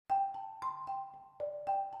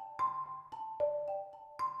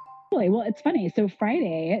Totally. Well, it's funny. So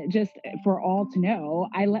Friday, just for all to know,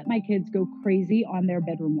 I let my kids go crazy on their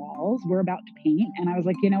bedroom walls. We're about to paint. And I was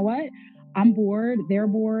like, you know what? I'm bored. They're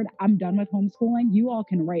bored. I'm done with homeschooling. You all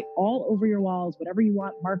can write all over your walls, whatever you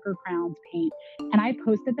want, marker, crowns, paint. And I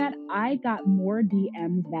posted that. I got more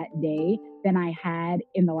DMs that day than I had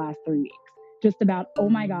in the last 3 weeks. Just about, oh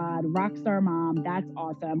my God, rock star mom, that's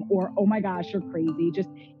awesome. Or, oh my gosh, you're crazy. Just,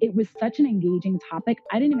 it was such an engaging topic.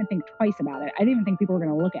 I didn't even think twice about it. I didn't even think people were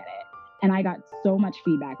going to look at it. And I got so much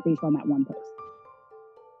feedback based on that one post.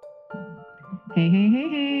 Hey, hey, hey,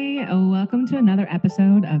 hey. Welcome to another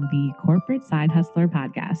episode of the Corporate Side Hustler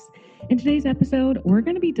podcast. In today's episode, we're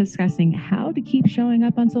going to be discussing how to keep showing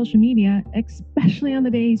up on social media, especially on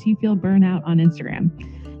the days you feel burnout on Instagram.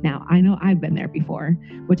 Now, I know I've been there before,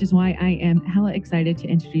 which is why I am hella excited to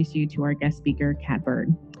introduce you to our guest speaker, Kat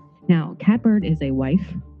Bird. Now, Kat Bird is a wife,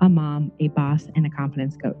 a mom, a boss, and a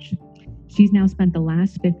confidence coach. She's now spent the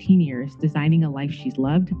last 15 years designing a life she's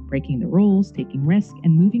loved, breaking the rules, taking risks,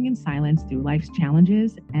 and moving in silence through life's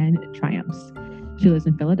challenges and triumphs. She lives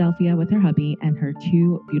in Philadelphia with her hubby and her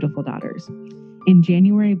two beautiful daughters. In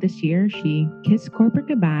January of this year, she kissed corporate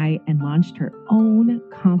goodbye and launched her own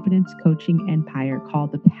confidence coaching empire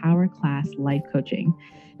called the Power Class Life Coaching.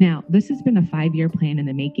 Now, this has been a 5-year plan in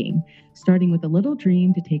the making, starting with a little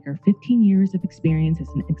dream to take her 15 years of experience as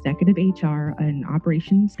an executive HR and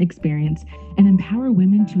operations experience and empower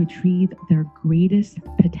women to achieve their greatest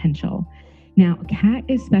potential. Now, Kat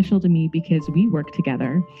is special to me because we work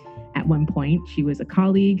together. At one point, she was a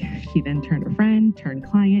colleague, she then turned a friend, turned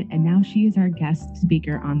client, and now she is our guest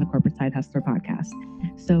speaker on the Corporate Side Hustler podcast.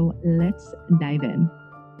 So let's dive in.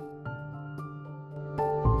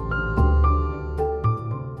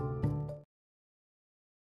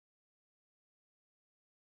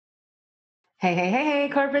 Hey, hey, hey, hey,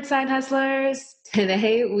 Corporate Side Hustlers.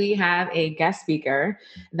 Today we have a guest speaker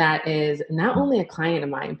that is not only a client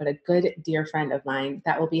of mine, but a good dear friend of mine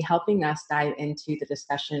that will be helping us dive into the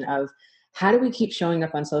discussion of how do we keep showing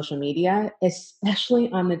up on social media,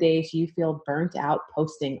 especially on the days you feel burnt out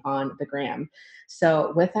posting on the gram.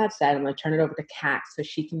 So with that said, I'm going to turn it over to Kat so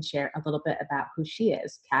she can share a little bit about who she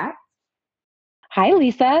is. Kat? Hi,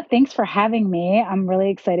 Lisa. Thanks for having me. I'm really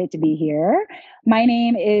excited to be here. My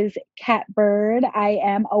name is Kat Bird. I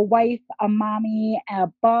am a wife, a mommy, a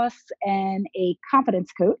boss, and a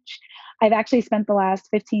confidence coach. I've actually spent the last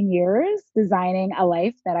 15 years designing a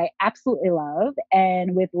life that I absolutely love.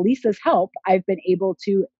 And with Lisa's help, I've been able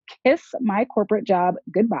to kiss my corporate job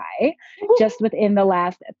goodbye just within the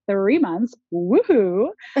last 3 months. Woohoo!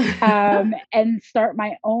 And start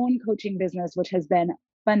my own coaching business, which has been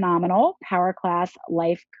phenomenal, Power Class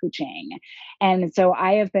Life Coaching. And so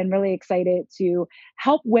I have been really excited to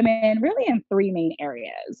help women really in three main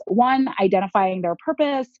areas. One, identifying their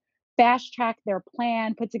purpose, fast track their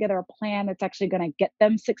plan, put together a plan that's actually going to get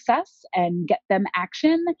them success and get them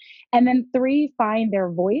action. And then three, find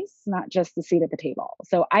their voice, not just the seat at the table.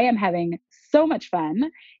 So I am having so much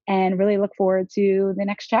fun and really look forward to the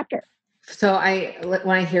next chapter. So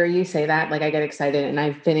when I hear you say that, like I get excited, and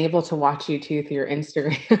I've been able to watch you too through your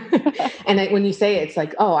Instagram. And when you say it, it's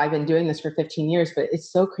like, oh, I've been doing this for 15 years, but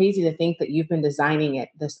it's so crazy to think that you've been designing it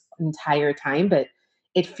this entire time. But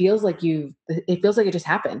it feels like it just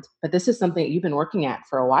happened. But this is something that you've been working at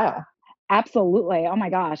for a while. Absolutely. Oh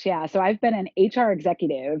my gosh. Yeah. So I've been an HR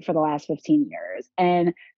executive for the last 15 years,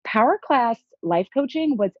 and Power Class Life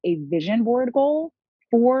Coaching was a vision board goal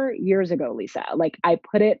 4 years ago, Lisa. Like I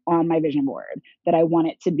put it on my vision board that I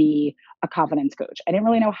wanted to be a confidence coach. I didn't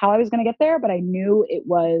really know how I was going to get there, but I knew it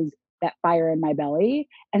was that fire in my belly.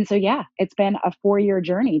 And so, yeah, it's been a 4 year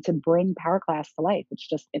journey to bring Power Class to life.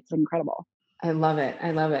 It's incredible. I love it.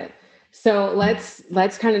 I love it. So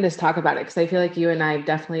let's kind of just talk about it because I feel like you and I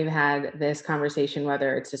definitely have had this conversation,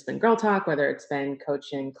 whether it's just been girl talk, whether it's been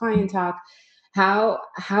coach and client talk. How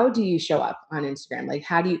do you show up on Instagram? Like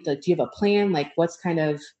how do you have a plan? Like what's kind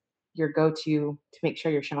of your go-to to make sure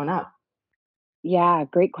you're showing up? Yeah,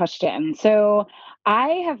 great question. So I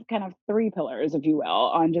have kind of three pillars, if you will,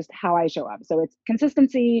 on just how I show up. So it's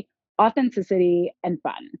consistency, authenticity, and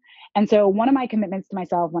fun. And so one of my commitments to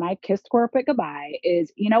myself when I kissed corporate goodbye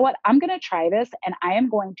is, you know what, I'm going to try this and I am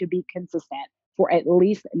going to be consistent for at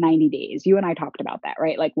least 90 days. You and I talked about that,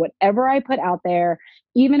 right? Like whatever I put out there,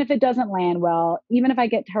 even if it doesn't land well, even if I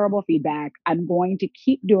get terrible feedback, I'm going to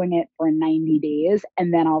keep doing it for 90 days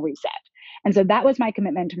and then I'll reset. And so that was my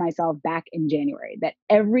commitment to myself back in January that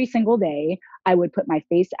every single day I would put my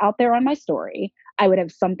face out there on my story. I would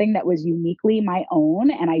have something that was uniquely my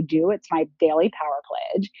own, and I do. It's my daily power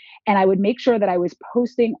pledge. And I would make sure that I was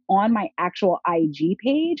posting on my actual IG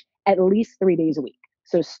page at least 3 days a week.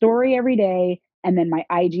 So, story every day, and then my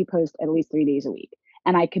IG post at least 3 days a week.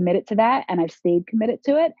 And I committed to that and I've stayed committed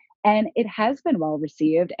to it. And it has been well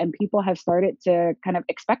received and people have started to kind of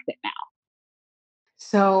expect it now.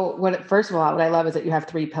 So, first of all, what I love is that you have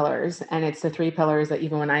three pillars, and it's the three pillars that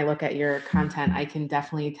even when I look at your content, I can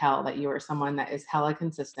definitely tell that you are someone that is hella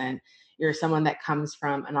consistent. You're someone that comes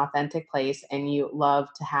from an authentic place, and you love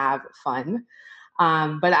to have fun.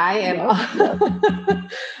 But I am, Yep.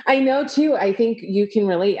 Yep. I know too. I think you can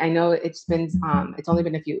relate. I know it's only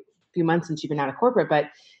been a few months since you've been out of corporate, but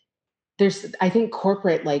I think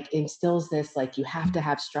corporate like instills this like you have to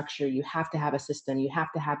have structure, you have to have a system, you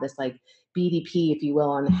have to have this like BDP, if you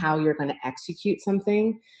will, on how you're going to execute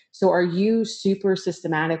something. So are you super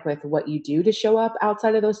systematic with what you do to show up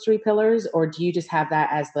outside of those three pillars, or do you just have that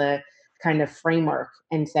as the kind of framework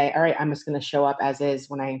and say, all right, I'm just going to show up as is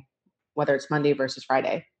whether it's Monday versus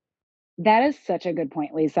Friday? That is such a good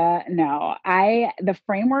point, Lisa. No, the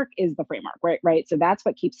framework is the framework, right? Right. So that's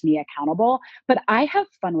what keeps me accountable, but I have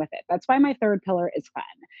fun with it. That's why my third pillar is fun.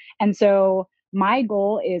 And so my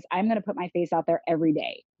goal is I'm going to put my face out there every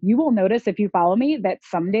day. You will notice if you follow me that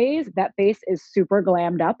some days that face is super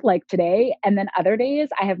glammed up, like today. And then other days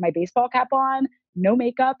I have my baseball cap on, no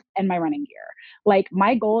makeup, and my running gear. Like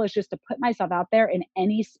my goal is just to put myself out there in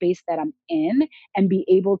any space that I'm in and be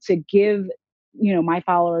able to give my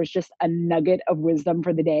followers just a nugget of wisdom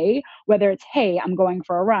for the day, whether it's, hey, I'm going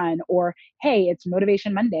for a run, or hey, it's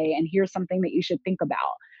Motivation Monday and here's something that you should think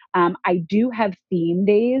about. I do have theme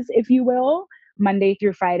days, if you will, Monday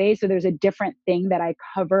through Friday. So there's a different thing that I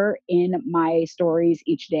cover in my stories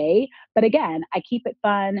each day. But again, I keep it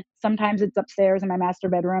fun. Sometimes it's upstairs in my master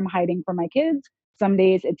bedroom hiding from my kids. Some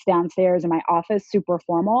days it's downstairs in my office, super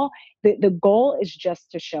formal. The goal is just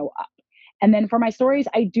to show up. And then for my stories,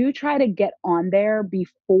 I do try to get on there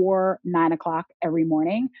before 9 o'clock every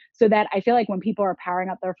morning so that I feel like when people are powering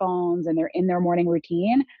up their phones and they're in their morning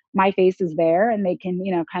routine, my face is there and they can,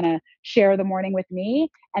 kind of share the morning with me.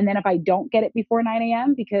 And then if I don't get it before 9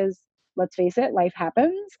 a.m., because let's face it, life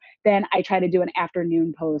happens, then I try to do an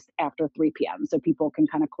afternoon post after 3 p.m. so people can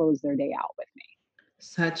kind of close their day out with me.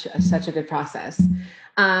 Such a good process.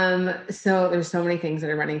 So there's so many things that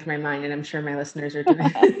are running through my mind, and I'm sure my listeners are doing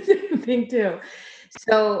the same thing too.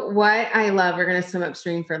 So what I love, we're going to swim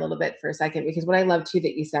upstream for a little bit for a second, because what I love too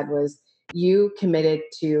that you said was you committed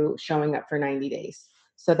to showing up for 90 days.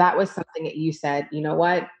 So that was something that you said, you know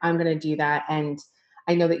what, I'm going to do that. And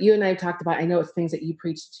I know that you and I have talked about, I know it's things that you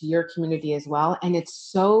preach to your community as well. And it's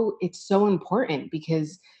so important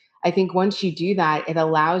because I think once you do that, it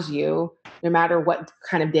allows you, no matter what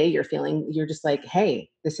kind of day you're feeling, you're just like,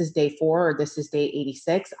 hey, this is day 4 or this is day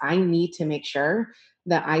 86. I need to make sure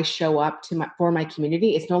that I show up for my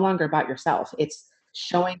community. It's no longer about yourself. It's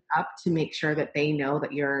showing up to make sure that they know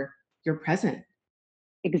that you're present.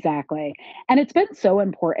 Exactly. And it's been so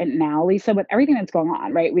important now, Lisa, with everything that's going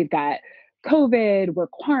on, right? We've got COVID, we're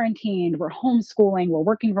quarantined, we're homeschooling, we're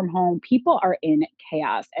working from home. People are in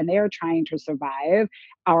chaos and they are trying to survive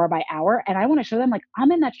hour by hour. And I want to show them, like,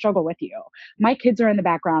 I'm in that struggle with you. My kids are in the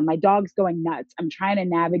background, my dog's going nuts. I'm trying to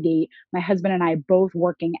navigate my husband and I both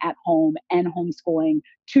working at home and homeschooling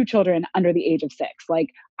 2 children under the age of 6. Like,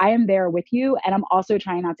 I am there with you. And I'm also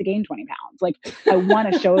trying not to gain 20 pounds. Like, I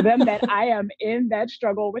want to show them that I am in that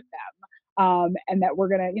struggle with them, and that we're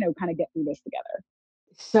going to, kind of get through this together.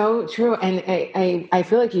 So true. And I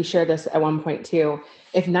feel like you shared this at one point too.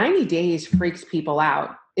 If 90 days freaks people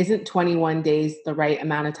out, isn't 21 days the right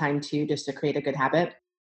amount of time too, just to create a good habit?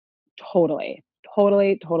 Totally.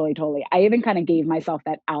 Totally, totally, totally. I even kind of gave myself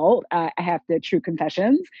that out. I have to true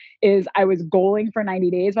confessions is I was goaling for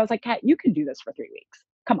 90 days. But I was like, Kat, you can do this for 3 weeks.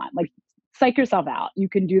 Come on, like psych yourself out. You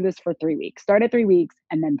can do this for 3 weeks. Start at 3 weeks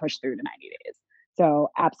and then push through to 90 days.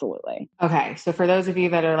 So absolutely. Okay. So for those of you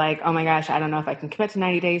that are like, oh my gosh, I don't know if I can commit to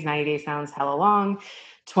 90 days, 90 days sounds hella long.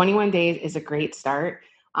 21 days is a great start.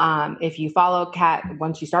 If you follow Kat,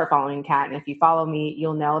 once you start following Kat, and if you follow me,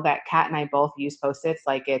 you'll know that Kat and I both use Post-its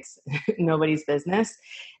like it's nobody's business.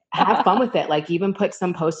 Have fun with it. Like even put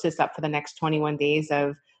some Post-its up for the next 21 days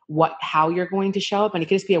of how you're going to show up. And it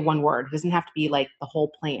can just be a one word. It doesn't have to be like the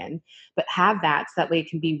whole plan, but have that so that way it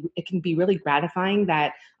can be really gratifying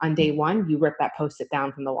that on day 1, you rip that Post-it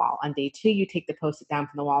down from the wall. On day 2, you take the Post-it down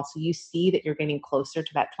from the wall. So you see that you're getting closer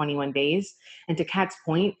to that 21 days. And to Kat's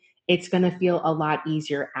point, it's going to feel a lot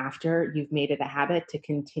easier after you've made it a habit to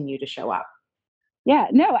continue to show up. Yeah,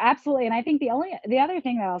 no, absolutely. And I think the other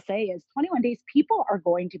thing that I'll say is 21 days, people are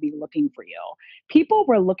going to be looking for you. People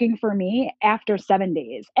were looking for me after 7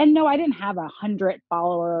 days. And no, I didn't have 100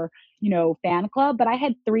 follower, fan club, but I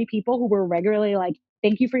had 3 people who were regularly like,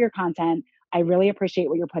 thank you for your content. I really appreciate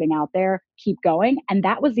what you're putting out there. Keep going. And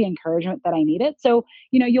that was the encouragement that I needed. So,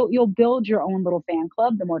 you'll build your own little fan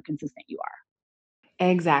club the more consistent you are.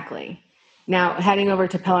 Exactly. Now, heading over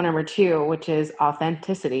to pillar number two, which is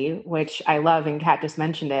authenticity, which I love, and Kat just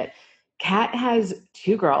mentioned it. Kat has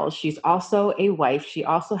two girls. She's also a wife. She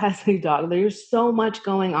also has a dog. There's so much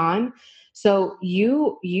going on. So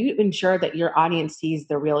you ensure that your audience sees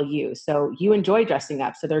the real you. So you enjoy dressing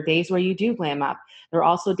up. So there are days where you do glam up. There are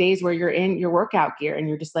also days where you're in your workout gear and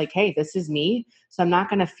you're just like, hey, this is me. So I'm not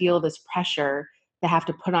going to feel this pressure to have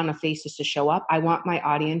to put on a face just to show up. I want my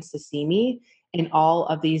audience to see me in all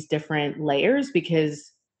of these different layers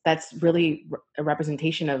because that's really a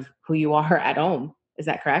representation of who you are at home. Is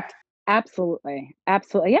that correct? Absolutely.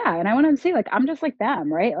 Absolutely. Yeah. And I want to see, like, I'm just like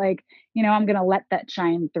them, right? Like, I'm going to let that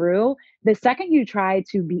shine through. The second you try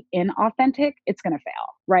to be inauthentic, it's going to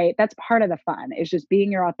fail, right? That's part of the fun. It's just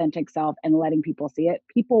being your authentic self and letting people see it.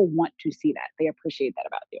 People want to see that. They appreciate that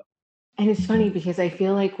about you. And it's funny because I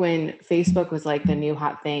feel like when Facebook was like the new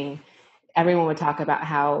hot thing, everyone would talk about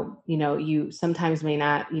how, you sometimes may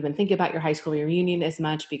not even think about your high school reunion as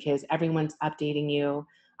much because everyone's updating you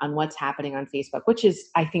on what's happening on Facebook, which is,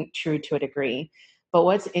 I think, true to a degree. But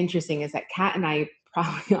what's interesting is that Kat and I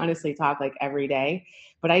probably honestly talk like every day,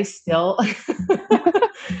 but I still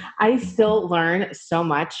I still learn so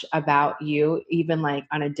much about you, even like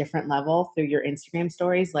on a different level through your Instagram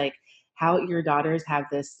stories. Like how your daughters have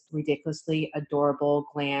this ridiculously adorable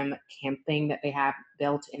glam camp thing that they have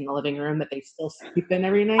built in the living room that they still sleep in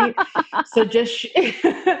every night. So just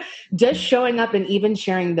showing up and even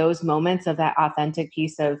sharing those moments of that authentic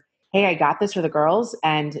piece of, hey, I got this for the girls,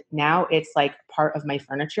 and now it's like part of my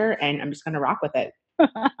furniture, and I'm just going to rock with it.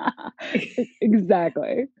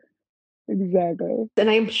 Exactly. Exactly. And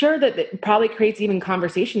I'm sure that it probably creates even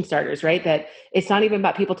conversation starters, right? That it's not even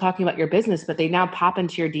about people talking about your business, but they now pop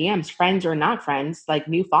into your DMs, friends or not friends, like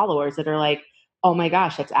new followers that are like, oh my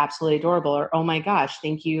gosh, that's absolutely adorable. Or, oh my gosh,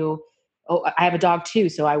 thank you. Oh, I have a dog too.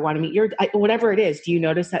 So I want to meet whatever it is. Do you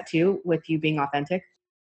notice that too with you being authentic?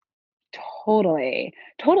 Totally.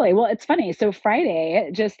 Totally. Well, it's funny. So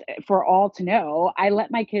Friday, just for all to know, I let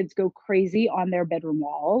my kids go crazy on their bedroom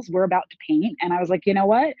walls. We're about to paint. And I was like, you know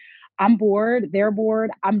what? I'm bored. They're bored.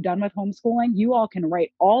 I'm done with homeschooling. You all can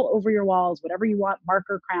write all over your walls, whatever you want,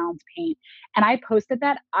 marker, crowns, paint. And I posted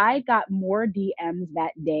that. I got more DMs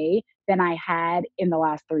that day than I had in the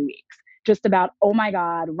last 3 weeks. Just about, oh my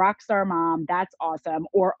God, rock star mom, that's awesome.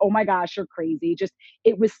 Or, oh my gosh, you're crazy. Just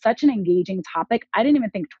it was such an engaging topic. I didn't even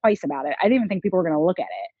think twice about it. I didn't even think people were going to look at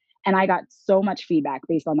it. And I got so much feedback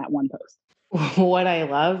based on that one post. What I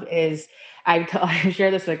love is I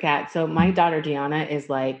share this with Kat. So my daughter Gianna is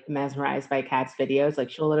like mesmerized by Kat's videos. Like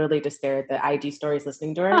she'll literally just stare at the IG stories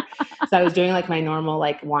listening to her. So I was doing like my normal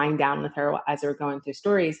like wind down with her as we were going through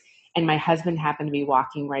stories. And my husband happened to be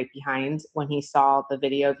walking right behind when he saw the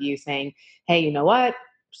video of you saying, hey, you know what?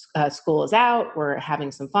 School is out. We're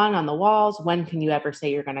having some fun on the walls. When can you ever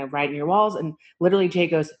say you're going to write in your walls? And literally Jay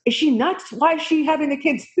goes, is she nuts? Why is she having the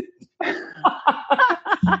kids?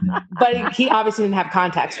 But he obviously didn't have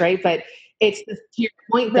context, right? But to your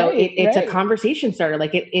point though, it's a conversation starter.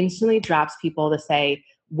 Like it instantly drops people to say,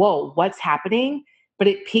 whoa, what's happening? But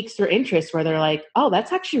it piques their interest where they're like, oh,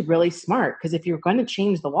 that's actually really smart. Because if you're going to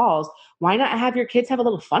change the walls, why not have your kids have a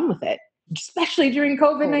little fun with it? Especially during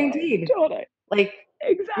COVID-19. Totally. Like,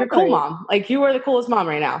 exactly. You're cool, mom. Like you are the coolest mom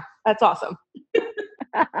right now. That's awesome.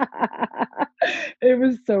 It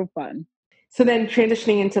was so fun. So then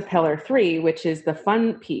transitioning into pillar three, which is the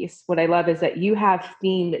fun piece, what I love is that you have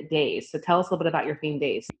themed days. So tell us a little bit about your themed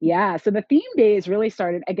days. Yeah. So the theme days really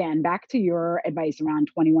started, again, back to your advice around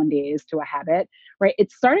 21 days to a habit, right?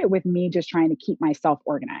 It started with me just trying to keep myself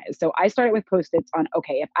organized. So I started with post-its on,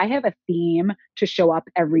 okay, if I have a theme to show up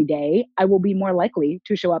every day, I will be more likely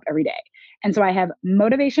to show up every day. And so I have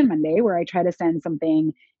Motivation Monday, where I try to send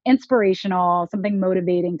something inspirational, something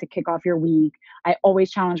motivating to kick off your week. I always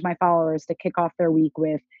challenge my followers to kick off their week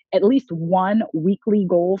with at least one weekly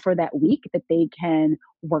goal for that week that they can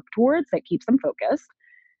work towards that keeps them focused.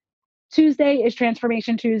 Tuesday is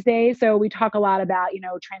Transformation Tuesday. So we talk a lot about,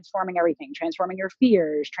 transforming everything, transforming your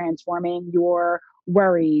fears, transforming your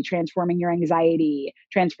worry, transforming your anxiety,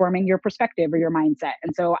 transforming your perspective or your mindset.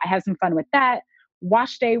 And so I have some fun with that.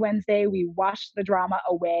 Wash Day Wednesday, we wash the drama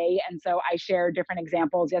away. And so I share different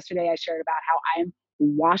examples. Yesterday, I shared about how I'm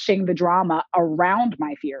washing the drama around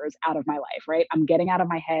my fears out of my life, right? I'm getting out of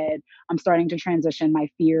my head. I'm starting to transition my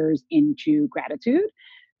fears into gratitude.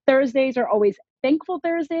 Thursdays are always Thankful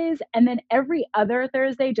Thursdays. And then every other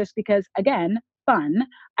Thursday, just because, again, fun,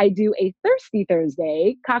 I do a Thirsty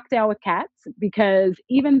Thursday cocktail with cats because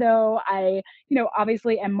even though I,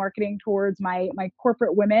 obviously am marketing towards my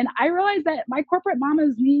corporate women, I realize that my corporate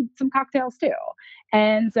mamas need some cocktails too.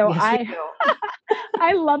 And so Yes, we I do.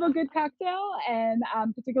 I love a good cocktail, and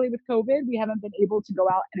particularly with COVID, we haven't been able to go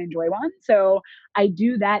out and enjoy one. So I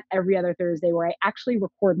do that every other Thursday where I actually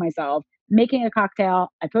record myself making a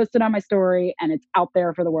cocktail. I post it on my story, and it's out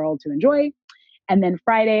there for the world to enjoy. And then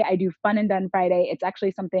Friday, I do Fun and Done Friday. It's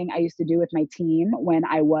actually something I used to do with my team when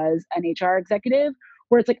I was an HR executive,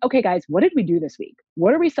 where it's like, okay, guys, what did we do this week?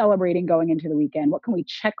 What are we celebrating going into the weekend? What can we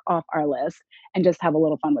check off our list and just have a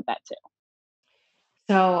little fun with that too?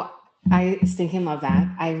 So I stinking love that.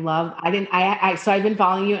 So I've been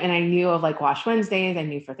following you and I knew of like Wash Wednesdays, I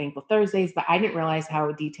knew for Thankful Thursdays, but I didn't realize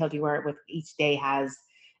how detailed you were with each day has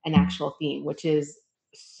an actual theme, which is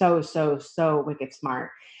so, so, so wicked smart.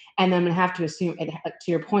 And I'm gonna have to assume it,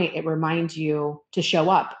 to your point, it reminds you to show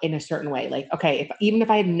up in a certain way. Like, okay, even if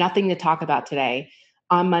I have nothing to talk about today,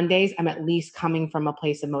 on Mondays, I'm at least coming from a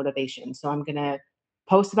place of motivation. So I'm gonna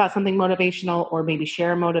post about something motivational or maybe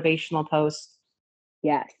share a motivational post.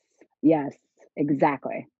 Yes. Yes.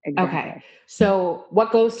 Exactly. Okay. Exactly. So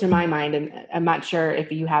what goes through my mind, and I'm not sure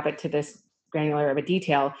if you have it to this granular of a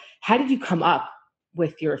detail, how did you come up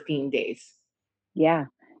with your theme days? Yeah.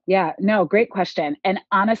 Yeah. No, great question. And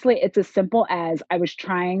honestly, it's as simple as I was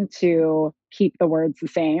trying to keep the words the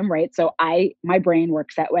same, right? So my brain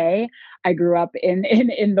works that way. I grew up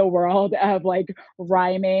in the world of like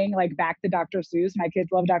rhyming, like back to Dr. Seuss. My kids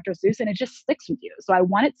love Dr. Seuss and it just sticks with you. So I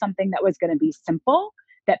wanted something that was going to be simple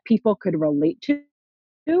that people could relate to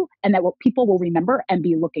and that what people will remember and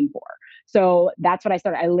be looking for. So that's what I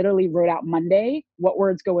started. I literally wrote out Monday, what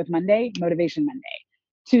words go with Monday, motivation Monday.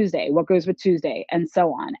 Tuesday, what goes with Tuesday, and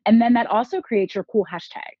so on. And then that also creates your cool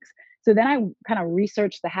hashtags. So then I kind of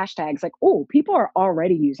researched the hashtags like, oh, people are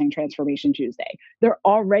already using Transformation Tuesday. They're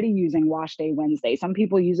already using Wash Day Wednesday. Some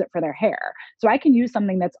people use it for their hair. So I can use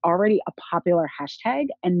something that's already a popular hashtag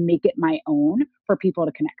and make it my own for people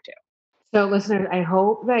to connect to. So, listeners, I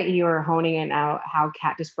hope that you're honing in out how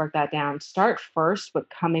Kat just broke that down. Start first with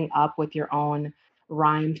coming up with your own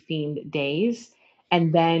rhyme themed days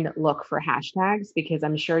and then look for hashtags because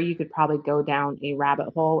I'm sure you could probably go down a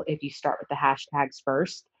rabbit hole if you start with the hashtags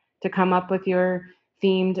first to come up with your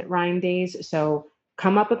themed rhyme days. So,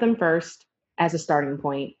 come up with them first as a starting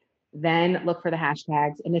point, then look for the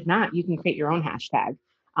hashtags. And if not, you can create your own hashtag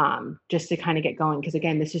just to kind of get going. Because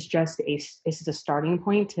again, this is a starting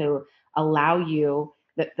point to allow you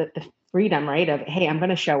the freedom, right? Of, hey, I'm going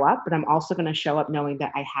to show up, but I'm also going to show up knowing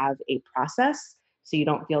that I have a process. So you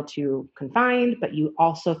don't feel too confined, but you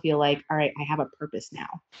also feel like, all right, I have a purpose now.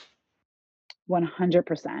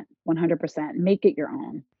 100%. 100%. Make it your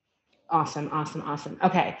own. Awesome, awesome, awesome.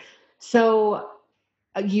 Okay. So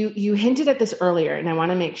you hinted at this earlier, and I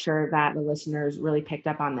want to make sure that the listeners really picked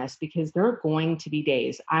up on this because there are going to be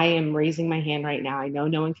days. I am raising my hand right now. I know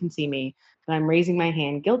no one can see me, but I'm raising my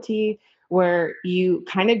hand, guilty, where you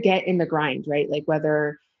kind of get in the grind, right? Like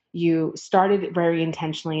whether you started very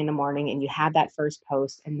intentionally in the morning and you had that first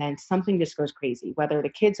post, and then something just goes crazy, whether the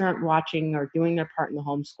kids aren't watching or doing their part in the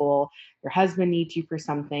homeschool, your husband needs you for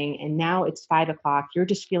something, and now it's 5 o'clock, you're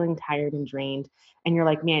just feeling tired and drained and you're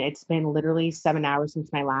like, man, it's been literally 7 hours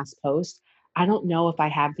since my last post. I don't know if I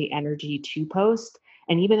have the energy to post.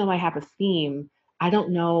 And even though I have a theme, I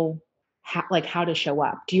don't know how to show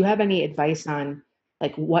up. Do you have any advice on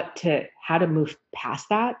like how to move past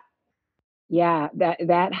that? Yeah,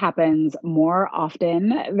 that happens more often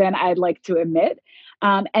than I'd like to admit.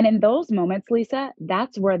 And in those moments, Lisa,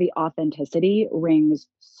 that's where the authenticity rings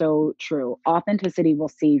so true. Authenticity will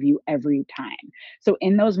save you every time. So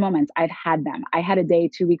in those moments, I've had them. I had a day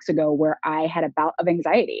 2 weeks ago where I had a bout of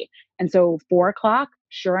anxiety. And so 4 o'clock,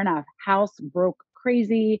 sure enough, house broke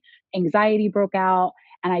crazy, anxiety broke out.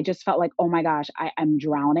 And I just felt like, oh my gosh, I'm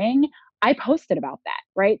drowning. I posted about that,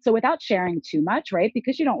 right? So without sharing too much, right?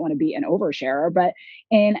 Because you don't want to be an oversharer, but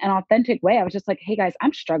in an authentic way, I was just like, hey guys,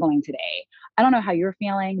 I'm struggling today. I don't know how you're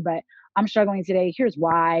feeling, but I'm struggling today. Here's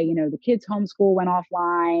why. The kids' homeschool went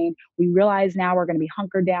offline. We realize now we're going to be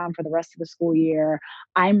hunkered down for the rest of the school year.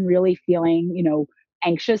 I'm really feeling,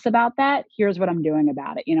 anxious about that. Here's what I'm doing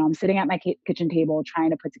about it. I'm sitting at my kitchen table trying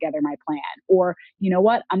to put together my plan. Or, you know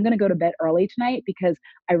what? I'm going to go to bed early tonight because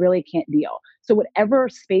I really can't deal. So whatever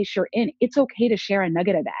space you're in, it's okay to share a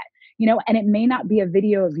nugget of that, and it may not be a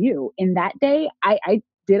video of you. In that day, I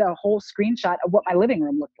did a whole screenshot of what my living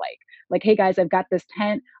room looked like. Like, hey guys, I've got this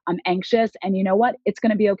tent. I'm anxious. And you know what? It's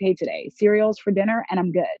going to be okay today. Cereals for dinner and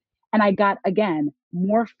I'm good. And I got, again,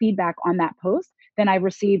 more feedback on that post than I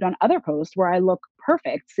received on other posts where I look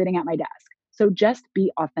perfect sitting at my desk. So just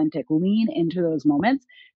be authentic, lean into those moments.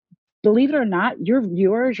 Believe it or not, your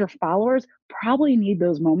viewers, your followers probably need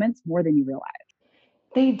those moments more than you realize.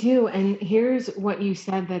 They do. And here's what you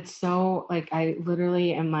said that's so like, I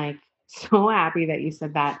literally am like so happy that you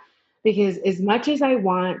said that because as much as I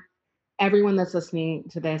want everyone that's listening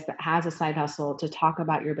to this that has a side hustle to talk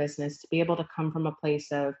about your business, to be able to come from a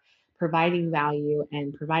place of providing value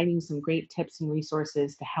and providing some great tips and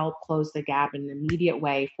resources to help close the gap in an immediate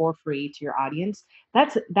way for free to your audience.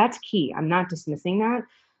 That's key. I'm not dismissing that,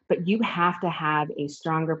 but you have to have a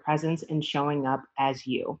stronger presence in showing up as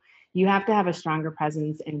you. You have to have a stronger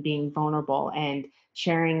presence in being vulnerable and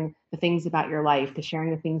sharing the things about your life, to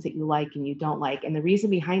sharing the things that you like and you don't like. And the reason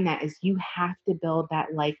behind that is you have to build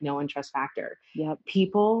that like, know, and trust factor. Yep.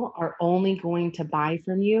 People are only going to buy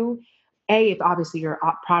from you. If obviously your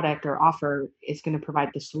product or offer is going to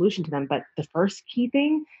provide the solution to them. But the first key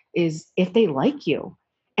thing is if they like you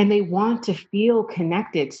and they want to feel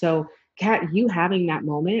connected. So, Kat, you having that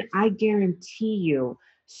moment, I guarantee you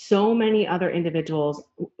so many other individuals,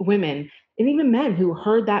 women, and even men who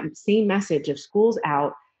heard that same message of school's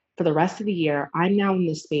out for the rest of the year, I'm now in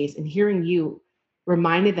this space, and hearing you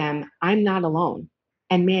reminded them I'm not alone.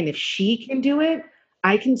 And man, if she can do it,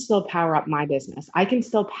 I can still power up my business. I can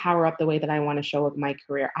still power up the way that I want to show up my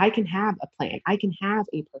career. I can have a plan. I can have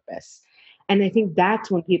a purpose. And I think that's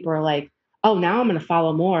when people are like, oh, now I'm going to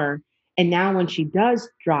follow more. And now when she does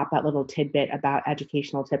drop that little tidbit about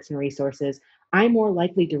educational tips and resources, I'm more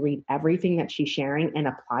likely to read everything that she's sharing and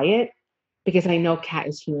apply it because I know Kat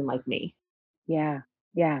is human like me. Yeah.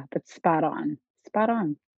 Yeah. That's spot on. Spot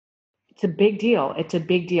on. It's a big deal. It's a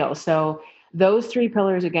big deal. So those three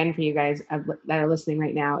pillars again for you guys that are listening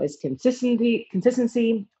right now is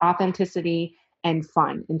consistency, authenticity, and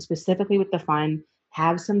fun. And specifically with the fun,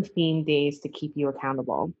 have some theme days to keep you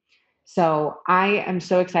accountable. So I am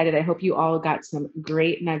so excited. I hope you all got some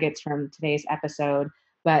great nuggets from today's episode.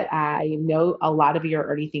 But I know a lot of you are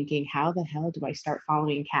already thinking, how the hell do I start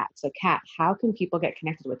following Kat? So Kat, how can people get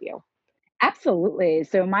connected with you? Absolutely.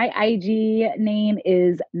 So my IG name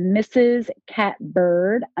is Mrs. Cat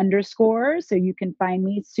Bird _. So you can find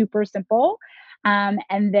me super simple.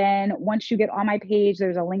 And then once you get on my page,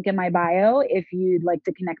 there's a link in my bio if you'd like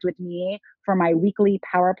to connect with me for my weekly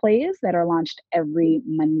power plays that are launched every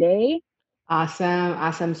Monday. Awesome.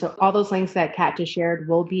 Awesome. So all those links that Kat just shared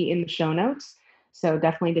will be in the show notes. So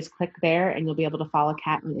definitely just click there and you'll be able to follow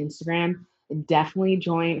Kat on Instagram. Definitely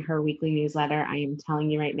join her weekly newsletter. I am telling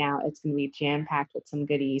you right now, it's going to be jam-packed with some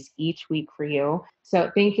goodies each week for you.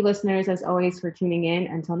 So thank you, listeners, as always, for tuning in.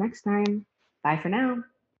 Until next time, bye for now.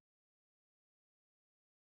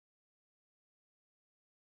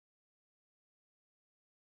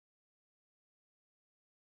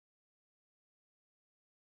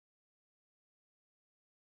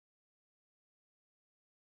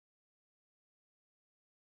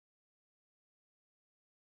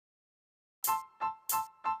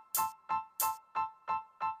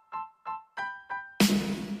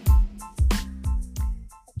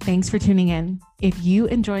 Thanks for tuning in. If you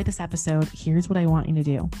enjoyed this episode, here's what I want you to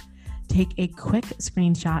do. Take a quick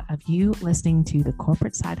screenshot of you listening to the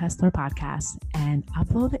Corporate Side Hustler podcast and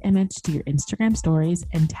upload the image to your Instagram stories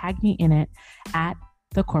and tag me in it at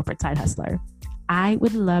the Corporate Side Hustler. I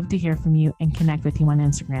would love to hear from you and connect with you on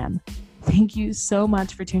Instagram. Thank you so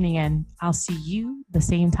much for tuning in. I'll see you the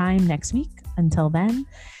same time next week. Until then,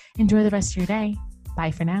 enjoy the rest of your day.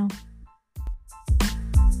 Bye for now.